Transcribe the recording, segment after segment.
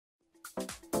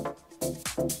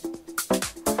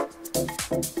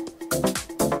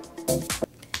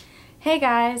Hey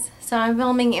guys, so I'm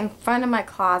filming in front of my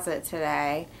closet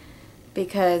today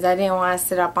because I didn't want to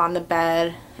sit up on the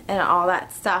bed and all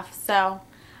that stuff. So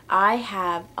I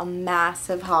have a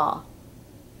massive haul.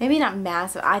 Maybe not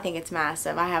massive, I think it's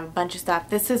massive. I have a bunch of stuff.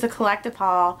 This is a collective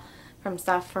haul from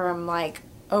stuff from like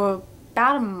about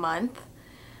a month.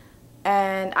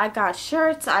 And I got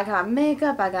shirts, I got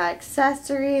makeup, I got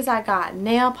accessories, I got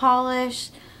nail polish.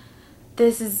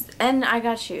 And I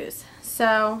got shoes.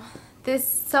 So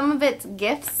some of it's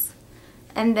gifts,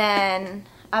 and then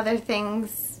other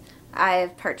things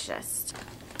I've purchased.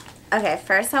 Okay,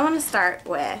 first I want to start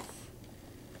with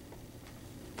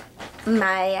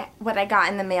what I got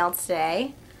in the mail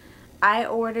today. I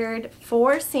ordered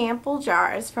 4 sample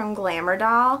jars from Glamour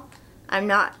Doll. I'm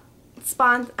not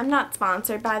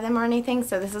sponsored by them or anything,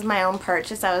 so this is my own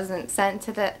purchase.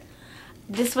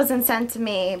 This wasn't sent to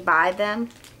me by them.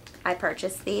 I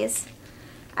purchased these.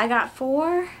 I got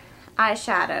 4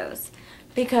 eyeshadows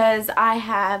because I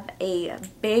have a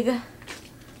big, well,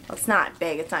 it's not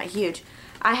big, it's not huge.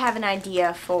 I have an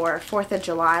idea for 4th of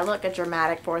July look, a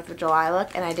dramatic 4th of July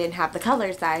look, and I didn't have the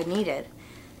colors that I needed.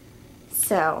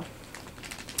 So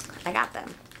I got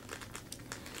them.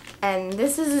 And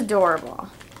this is adorable.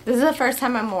 This is the first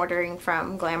time I'm ordering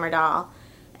from Glamour Doll,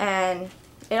 and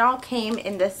it all came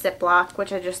in this Ziploc,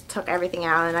 which I just took everything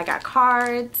out, and I got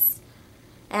cards,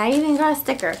 and I even got a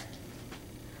sticker.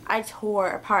 I tore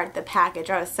apart the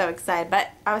package. I was so excited, but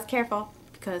I was careful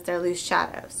because they're loose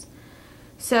shadows.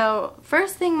 So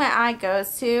first thing my eye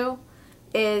goes to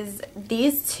is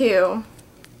these 2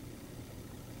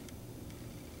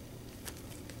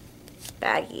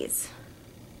 baggies.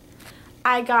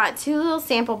 I got 2 little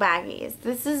sample baggies.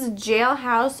 This is a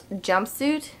jailhouse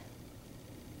jumpsuit.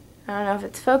 I don't know if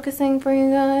it's focusing for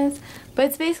you guys, but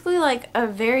it's basically like a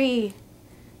very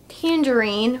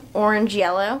tangerine orange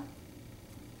yellow.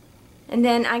 And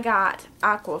then I got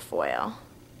aqua foil,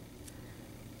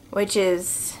 which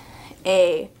is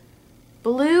a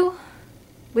blue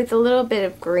with a little bit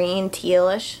of green,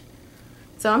 tealish.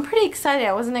 So I'm pretty excited.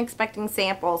 I wasn't expecting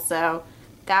samples, so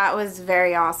that was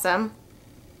very awesome.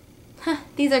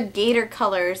 These are Gator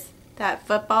colors, that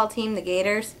football team, the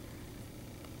Gators.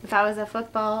 If I was a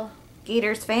football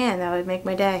Gators fan, that would make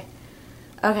my day.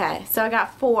 Okay, so I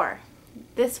got 4.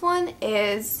 This one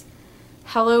is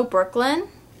Hello Brooklyn.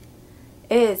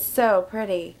 It is so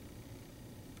pretty.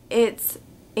 It's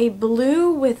a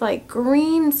blue with like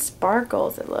green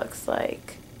sparkles, it looks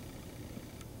like.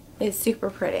 It's super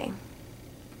pretty.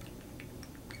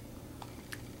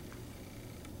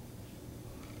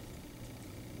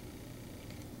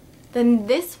 Then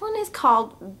this one is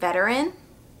called Veteran.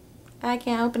 I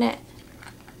can't open it.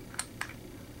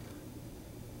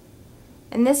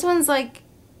 And this one's like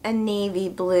a navy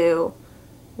blue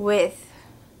with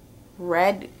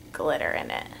red glitter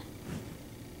in it.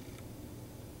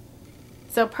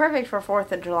 So perfect for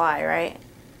 4th of July, right?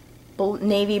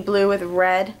 Navy blue with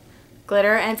red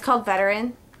glitter, and it's called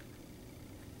Veteran.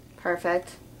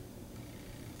 Perfect.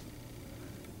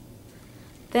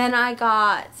 Then I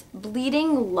got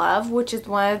Bleeding Love, which is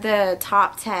one of the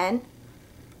top 10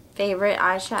 favorite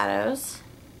eyeshadows.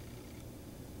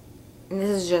 And this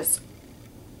is just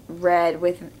red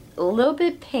with a little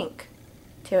bit pink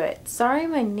to it. Sorry,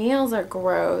 my nails are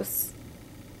gross.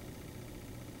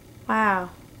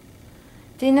 Wow.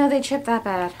 Didn't know they chipped that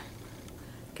bad.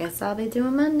 Guess I'll be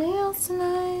doing my nails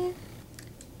tonight.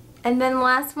 And then the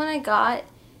last one I got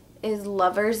is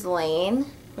Lover's Lane,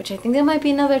 which I think that might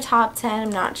be another top 10, I'm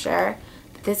not sure.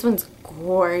 But this one's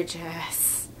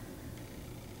gorgeous.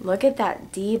 Look at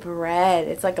that deep red.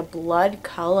 It's like a blood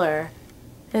color.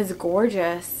 It's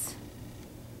gorgeous.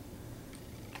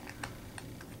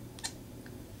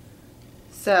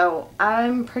 So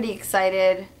I'm pretty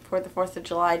excited for the 4th of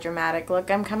July dramatic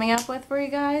look I'm coming up with for you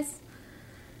guys.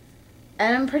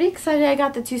 And I'm pretty excited I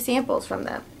got the 2 samples from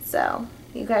them. So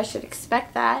you guys should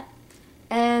expect that.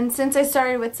 And since I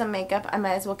started with some makeup, I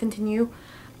might as well continue.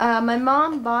 My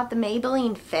mom bought the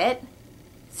Maybelinne Fit.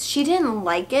 She didn't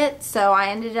like it, so I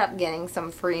ended up getting some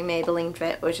free Maybelinne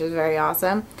Fit, which is very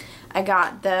awesome. I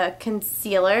got the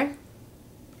concealer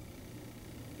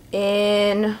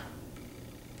in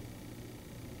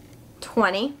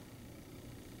 20.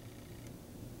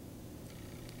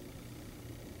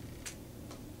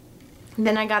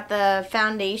 Then I got the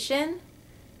foundation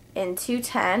in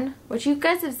 210, which you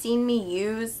guys have seen me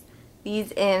use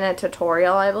these in a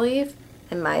tutorial, I believe.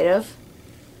 I might have.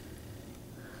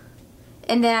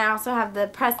 And then I also have the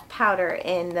pressed powder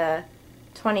in the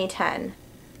 2010.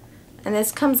 And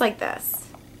this comes like this.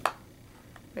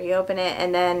 where you open it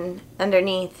and then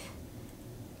underneath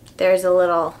there's a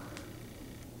little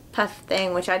puff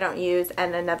thing, which I don't use,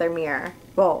 and another mirror.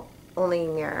 Well, only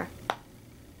mirror.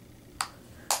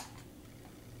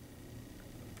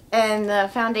 And the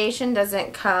foundation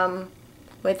doesn't come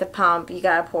with a pump. You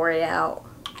gotta pour it out,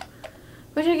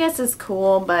 which I guess is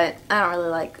cool, but I don't really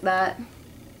like that.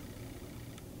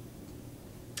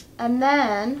 And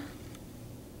then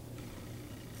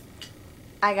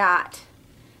I got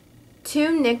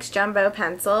 2 NYX Jumbo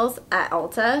pencils at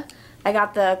Ulta. I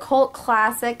got the Cult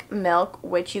Classic Milk,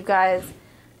 which you guys,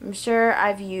 I'm sure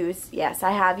I've used. Yes,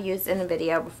 I have used in a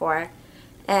video before.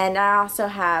 And I also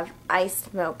have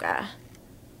Iced Mocha.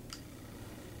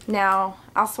 Now,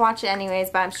 I'll swatch it anyways,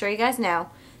 but I'm sure you guys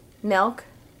know milk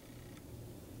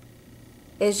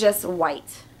is just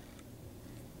white.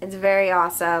 It's very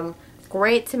awesome.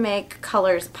 Great to make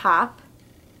colors pop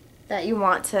that you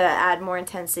want to add more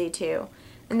intensity to.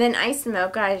 And then Iced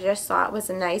Mocha I just thought was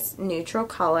a nice neutral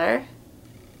color.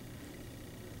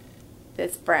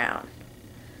 This brown,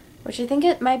 which I think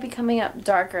it might be coming up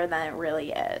darker than it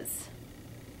really is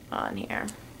on here.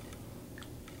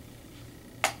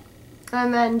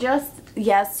 And then just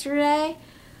yesterday,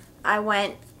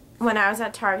 when I was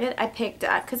at Target, I picked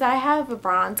up, because I have a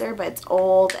bronzer, but it's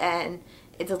old and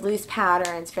it's a loose powder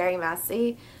and it's very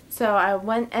messy. So I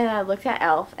went and I looked at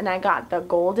e.l.f. and I got the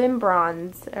golden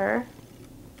bronzer,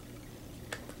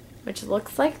 which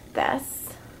looks like this,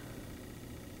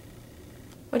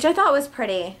 which I thought was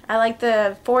pretty. I like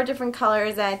the 4 different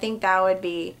colors, and I think that would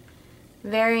be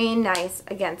very nice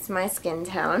against my skin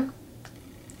tone.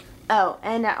 Oh,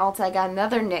 and at Ulta I got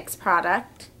another NYX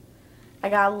product. I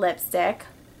got a lipstick,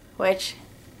 which,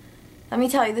 let me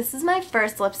tell you, this is my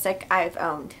first lipstick I've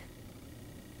owned.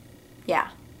 Yeah,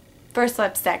 first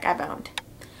lipstick I've owned.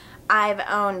 I've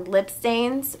owned lip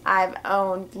stains, I've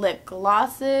owned lip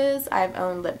glosses, I've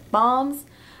owned lip balms.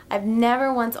 I've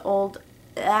never once owned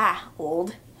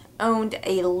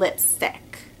a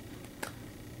lipstick.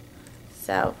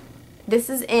 So, this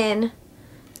is in,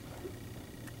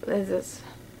 what is this?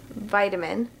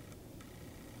 Vitamin.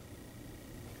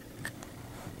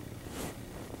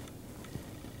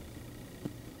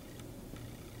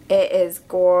 It is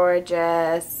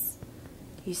gorgeous.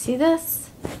 You see this?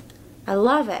 I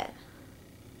love it.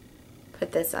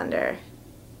 Put this under.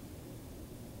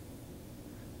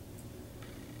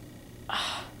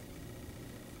 Oh,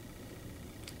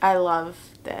 I love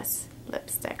this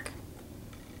lipstick.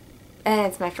 And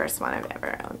it's my first one I've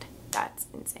ever owned. That's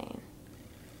insane.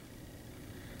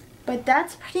 But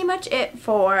that's pretty much it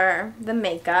for the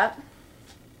makeup.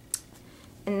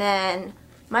 And then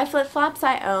my flip-flops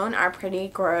I own are pretty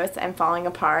gross and falling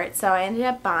apart. So I ended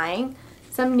up buying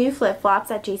some new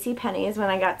flip-flops at jcpennies when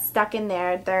I got stuck in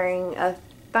there during a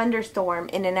thunderstorm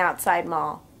in an outside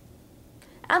mall.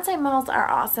 Outside malls are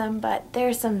awesome, but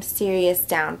there's some serious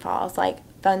downfalls like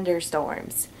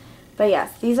thunderstorms. But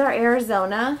yes, these are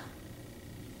Arizona.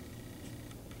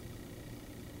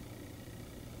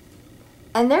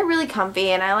 And they're really comfy,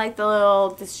 and I like the little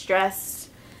distress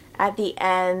at the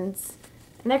ends.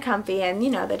 And they're comfy, and you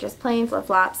know, they're just plain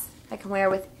flip-flops I can wear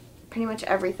with pretty much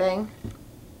everything.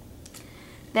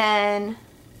 Then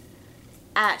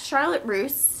at Charlotte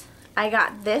Russe, I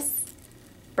got this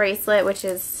bracelet, which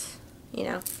is, you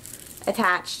know,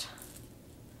 attached.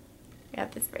 I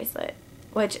got this bracelet,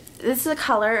 which this is a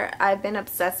color I've been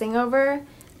obsessing over,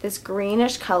 this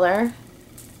greenish color.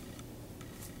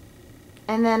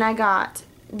 And then I got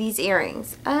these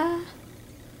earrings.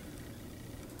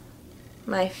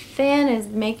 My fan is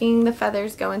making the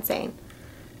feathers go insane.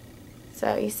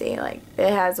 So you see, like,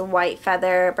 it has a white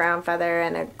feather, a brown feather,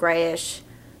 and a grayish.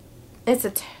 It's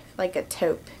like a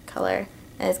taupe color.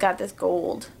 And it's got this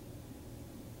gold.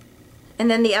 And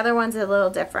then the other one's a little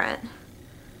different.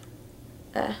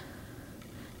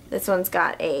 This one's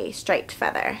got a striped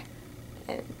feather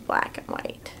and black and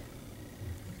white.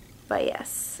 But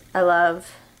yes, I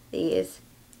love these.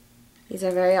 These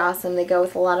are very awesome. They go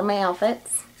with a lot of my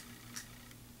outfits.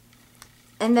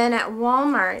 And then at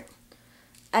Walmart,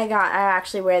 I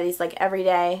actually wear these like every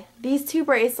day. These 2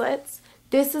 bracelets.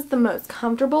 This is the most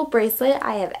comfortable bracelet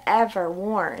I have ever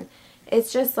worn.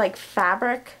 It's just like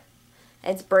fabric.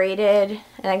 It's braided,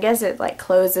 and I guess it like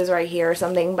closes right here or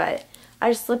something, but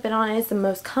I just slip it on. It's the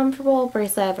most comfortable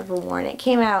bracelet I've ever worn. It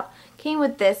came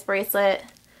with this bracelet,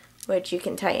 which you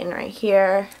can tighten right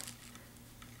here.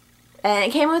 And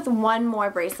it came with one more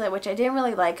bracelet, which I didn't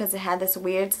really like because it had this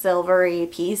weird silvery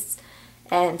piece,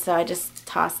 and so I just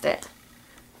tossed it.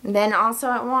 And then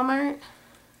also at Walmart,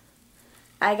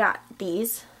 I got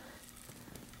these.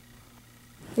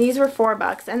 These were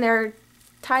 $4, and they're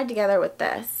tied together with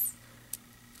this.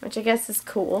 which I guess is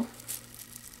cool.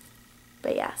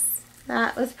 But yes,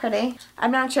 that was pretty.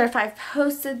 I'm not sure if I've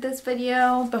posted this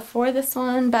video before this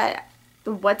one, but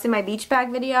the what's in my beach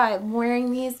bag video, I'm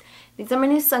wearing these. These are my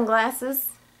new sunglasses,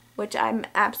 which I'm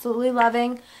absolutely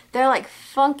loving. They're like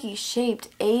funky shaped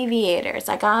aviators.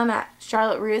 I got them at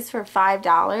Charlotte Russe for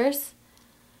 $5,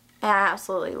 and I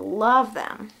absolutely love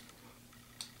them.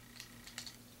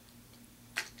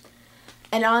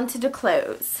 And on to the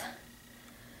clothes.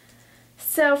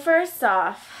 So first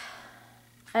off,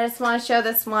 I just want to show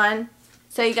this one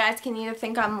so you guys can either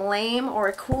think I'm lame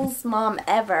or coolest mom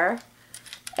ever.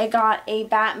 I got a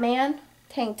Batman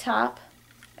tank top,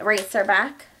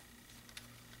 Racerbac,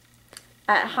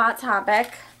 at Hot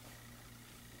Topic.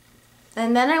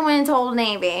 And then I went into Old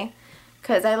Navy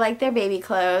because I like their baby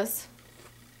clothes.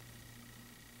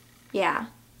 Yeah,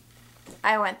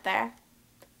 I went there.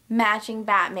 Matching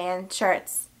Batman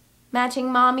shirts.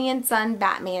 Matching mommy and son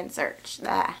Batman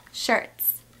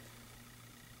shirts.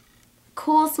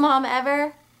 Coolest mom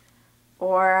ever,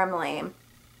 or I'm lame.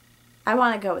 I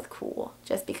want to go with cool,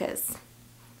 just because.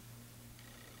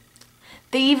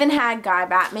 They even had guy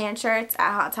Batman shirts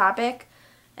at Hot Topic,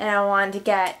 and I wanted to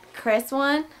get Chris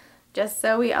one, just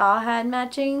so we all had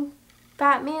matching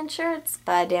Batman shirts,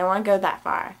 but I didn't want to go that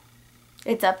far.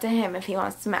 It's up to him if he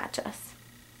wants to match us.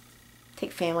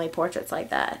 Take family portraits like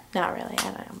that. Not really, I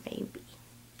don't know, maybe.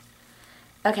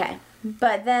 Okay,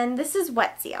 but then this is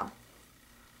wetseal.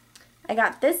 I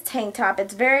got this tank top.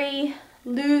 It's very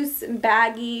loose and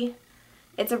baggy.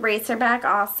 It's a Racerbac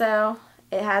also.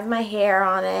 It has my hair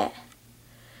on it.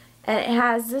 And it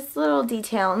has this little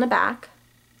detail in the back.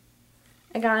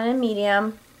 I got it in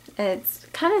medium. And it's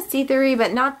kind of see-through,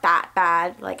 but not that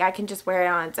bad. Like, I can just wear it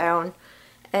on its own.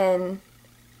 And,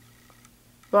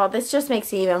 well, this just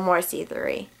makes it even more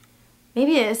see-through.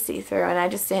 Maybe it is see-through and I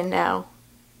just didn't know.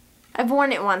 I've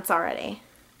worn it once already.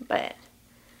 But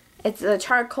it's a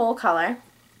charcoal color.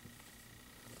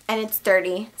 And it's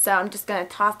dirty, so I'm just going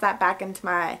to toss that back into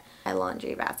my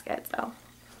laundry basket. So,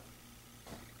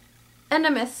 and I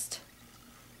missed.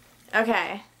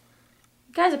 Okay.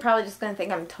 You guys are probably just going to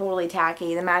think I'm totally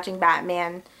tacky. The matching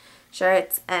Batman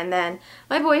shirts. And then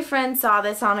my boyfriend saw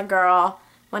this on a girl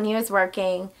when he was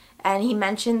working, and he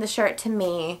mentioned the shirt to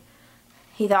me.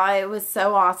 He thought it was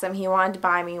so awesome. He wanted to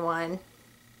buy me one.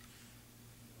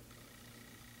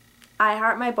 I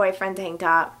heart my boyfriend tank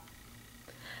top.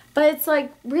 But it's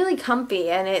like really comfy,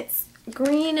 and it's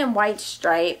green and white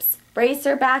stripes.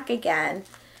 Racerbac again.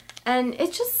 And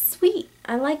it's just sweet.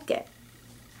 I like it.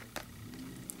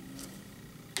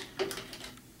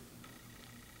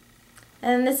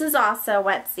 And this is also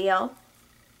wetseal.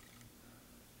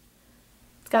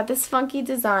 It's got this funky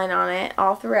design on it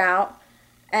all throughout.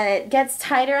 And it gets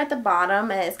tighter at the bottom,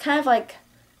 and it's kind of like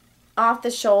off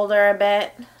the shoulder a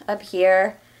bit up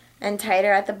here. And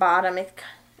tighter at the bottom.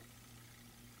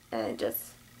 And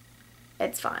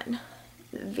it's fun.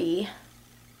 The V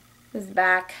is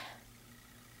back.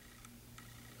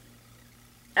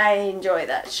 I enjoy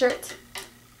that shirt.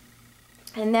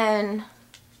 And then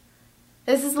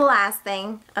this is the last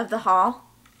thing of the haul.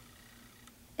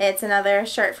 It's another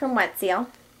shirt from wetseal.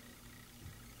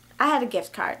 I had a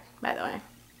gift card, by the way.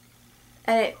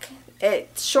 And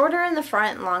it's shorter in the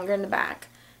front and longer in the back.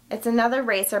 It's another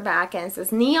Racerbac, and it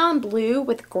says neon blue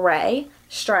with gray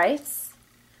stripes.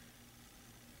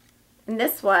 And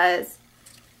this was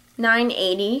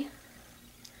 $9.80.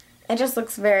 It just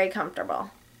looks very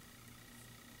comfortable.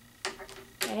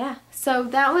 Yeah, so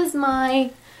that was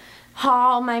my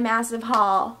haul, my massive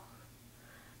haul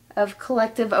of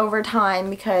collective overtime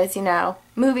because, you know,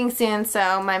 moving soon,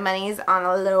 so my money's on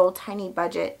a little tiny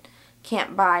budget.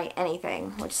 Can't buy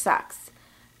anything, which sucks.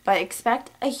 But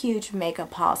expect a huge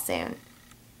makeup haul soon.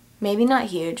 Maybe not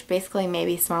huge, basically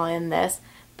maybe smaller than this,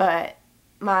 but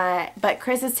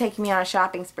Chris is taking me on a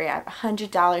shopping spree. I have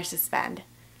 $100 to spend.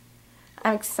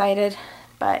 I'm excited,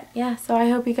 but yeah, so I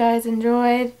hope you guys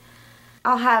enjoyed.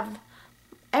 I'll have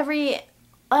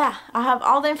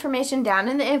all the information down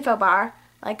in the info bar,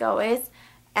 like always,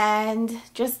 and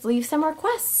just leave some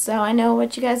requests so I know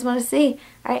what you guys want to see.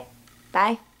 Alright,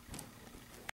 bye.